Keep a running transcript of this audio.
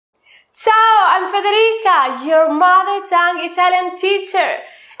Ciao, I'm Federica, your mother tongue Italian teacher.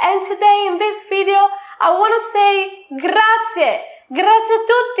 And today in this video, I want to say grazie. Grazie a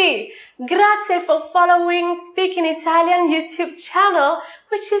tutti. Grazie for following Speaking Italian YouTube channel,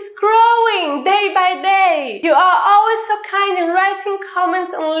 which is growing day by day. You are always so kind in writing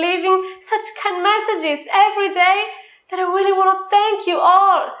comments and leaving such kind messages every day that I really want to thank you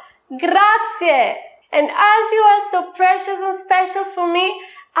all. Grazie. And as you are so precious and special for me,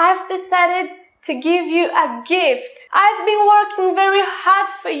 I've decided to give you a gift. I've been working very hard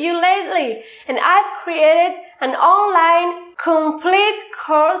for you lately, and I've created an online complete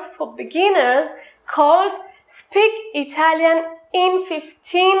course for beginners called Speak Italian in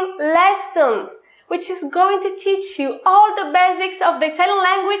 15 Lessons, which is going to teach you all the basics of the Italian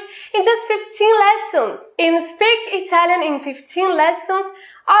language in just 15 lessons. In Speak Italian in 15 Lessons,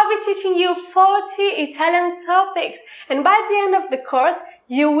 I'll be teaching you 40 Italian topics, and by the end of the course,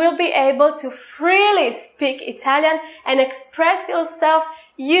 you will be able to freely speak Italian and express yourself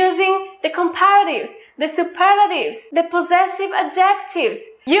using the comparatives, the superlatives, the possessive adjectives.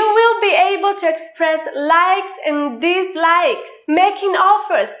 You will be able to express likes and dislikes, making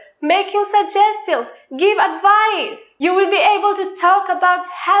offers, making suggestions, give advice. You will be able to talk about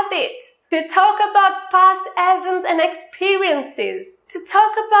habits, to talk about past events and experiences, to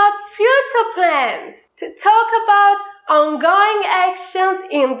talk about future plans, to talk about ongoing actions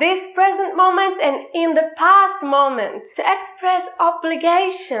in this present moment and in the past moment, to express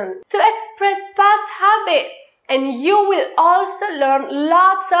obligation, to express past habits. And you will also learn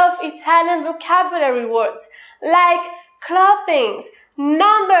lots of Italian vocabulary words like clothing,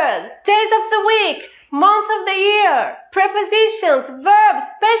 numbers, days of the week, month of the year, prepositions, verbs,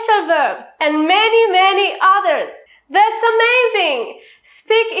 special verbs, and many others. That's amazing!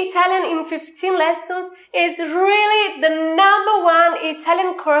 Speak Italian in 15 Lessons is really the #1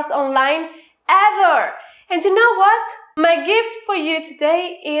 Italian course online ever. And you know what? My gift for you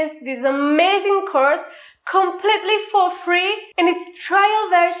today is this amazing course completely for free, and it's trial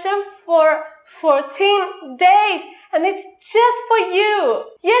version for 14 days, and it's just for you.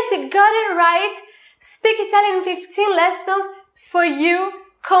 Yes, you got it right. Speak Italian in 15 Lessons for you,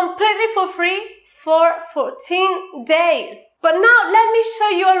 completely for free for 14 days. But now let me show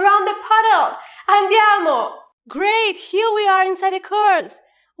you around the puddle. Andiamo! Great, here we are inside the course.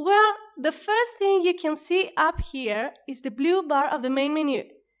 Well, the first thing you can see up here is the blue bar of the main menu.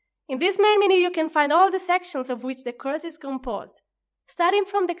 In this main menu you can find all the sections of which the course is composed. Starting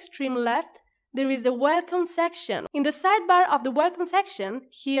from the extreme left, there is the welcome section. In the sidebar of the welcome section,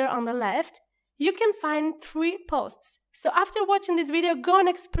 here on the left, you can find 3 posts. So after watching this video, go and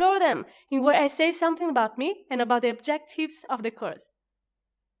explore them, in where I say something about me and about the objectives of the course.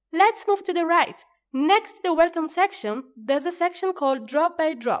 Let's move to the right. Next to the welcome section, there's a section called Drop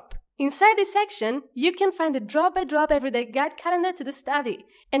by Drop. Inside this section, you can find the Drop by Drop everyday guide calendar to the study.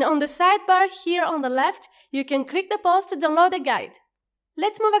 And on the sidebar here on the left, you can click the pause to download the guide.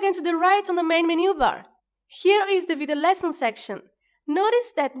 Let's move again to the right on the main menu bar. Here is the video lesson section.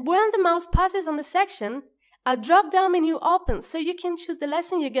 Notice that when the mouse passes on the section, a drop-down menu opens so you can choose the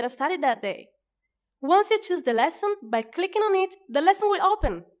lesson you're gonna study that day. Once you choose the lesson, by clicking on it, the lesson will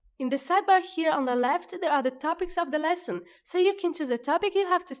open. In the sidebar here on the left, there are the topics of the lesson, so you can choose the topic you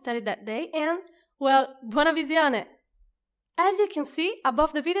have to study that day and, well, buona visione! As you can see,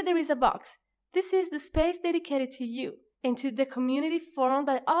 above the video there is a box. This is the space dedicated to you and to the community formed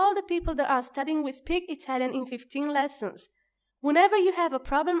by all the people that are studying with Speak Italian in 15 Lessons. Whenever you have a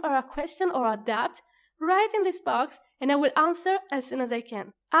problem or a question or a doubt, write in this box and I will answer as soon as I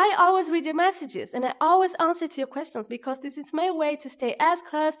can. I always read your messages and I always answer to your questions because this is my way to stay as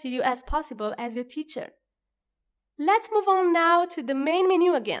close to you as possible as your teacher. Let's move on now to the main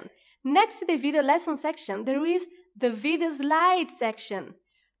menu again. Next to the video lesson section, there is the video slide section.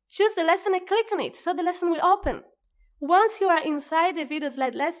 Choose the lesson and click on it so the lesson will open. Once you are inside the video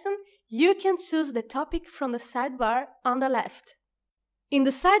slide lesson, you can choose the topic from the sidebar on the left. In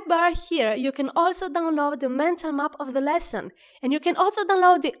the sidebar here, you can also download the mental map of the lesson, and you can also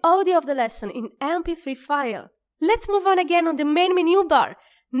download the audio of the lesson in MP3 file. Let's move on again on the main menu bar.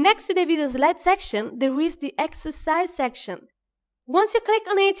 Next to the video slide section, there is the exercise section. Once you click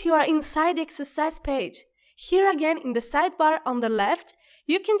on it, you are inside the exercise page. Here again, in the sidebar on the left,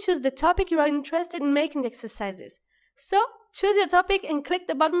 you can choose the topic you are interested in making the exercises. So, choose your topic and click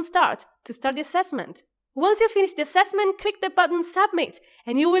the button Start to start the assessment. Once you finish the assessment, click the button Submit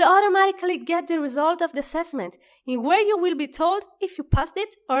and you will automatically get the result of the assessment, in where you will be told if you passed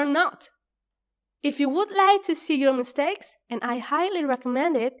it or not. If you would like to see your mistakes, and I highly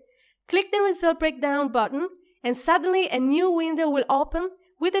recommend it, click the Result Breakdown button and suddenly a new window will open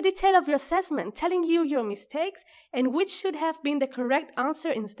with the detail of your assessment telling you your mistakes and which should have been the correct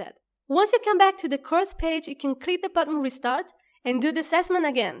answer instead. Once you come back to the course page, you can click the button Restart and do the assessment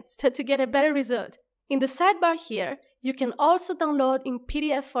again to get a better result. In the sidebar here, you can also download in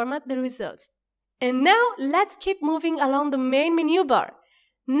PDF format the results. And now let's keep moving along the main menu bar.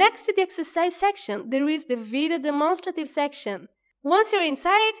 Next to the exercise section, there is the video demonstrative section. Once you're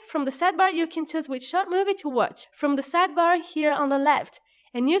inside, from the sidebar you can choose which short movie to watch from the sidebar here on the left,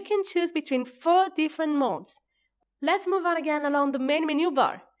 and you can choose between 4 different modes. Let's move on again along the main menu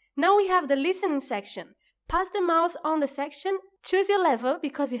bar. Now we have the listening section. Pass the mouse on the section, choose your level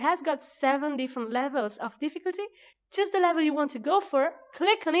because it has got 7 different levels of difficulty. Choose the level you want to go for,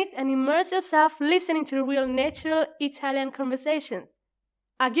 click on it and immerse yourself listening to real natural Italian conversations.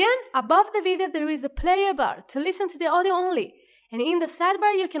 Again, above the video there is a player bar to listen to the audio only. And in the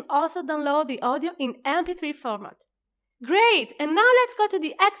sidebar, you can also download the audio in MP3 format. Great! And now let's go to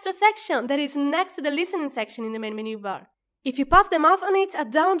the extra section that is next to the listening section in the main menu bar. If you pass the mouse on it, a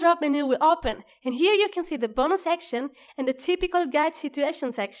down-drop menu will open, and here you can see the bonus section and the typical guide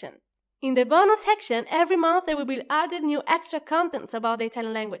situation section. In the bonus section, every month there will be added new extra contents about the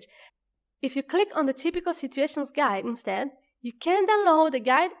Italian language. If you click on the typical situations guide instead, you can download the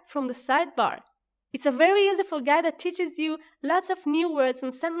guide from the sidebar. It's a very useful guide that teaches you lots of new words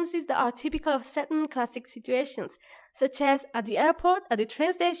and sentences that are typical of certain classic situations, such as at the airport, at the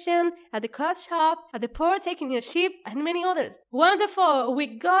train station, at the clothes shop, at the port taking your ship, and many others. Wonderful! We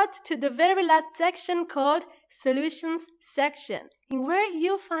got to the very last section called Solutions section, in where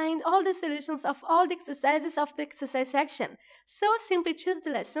you find all the solutions of all the exercises of the exercise section. So simply choose the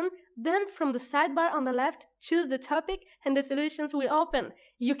lesson, then from the sidebar on the left, choose the topic and the solutions will open.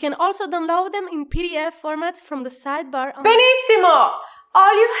 You can also download them in PDF format from the sidebar on Benissimo!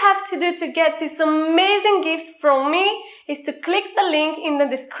 All you have to do to get this amazing gift from me is to click the link in the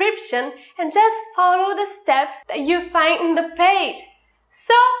description and just follow the steps that you find in the page.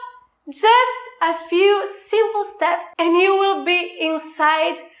 So, just a few simple steps and you will be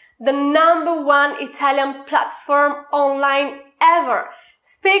inside the #1 Italian platform online ever.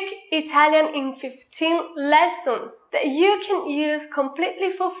 Speak Italian in 15 lessons that you can use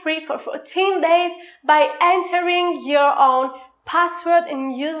completely for free for 14 days by entering your own password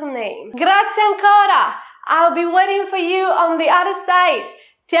and username. Grazie ancora! I'll be waiting for you on the other side.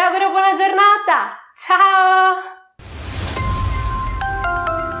 Ti auguro buona giornata! Ciao!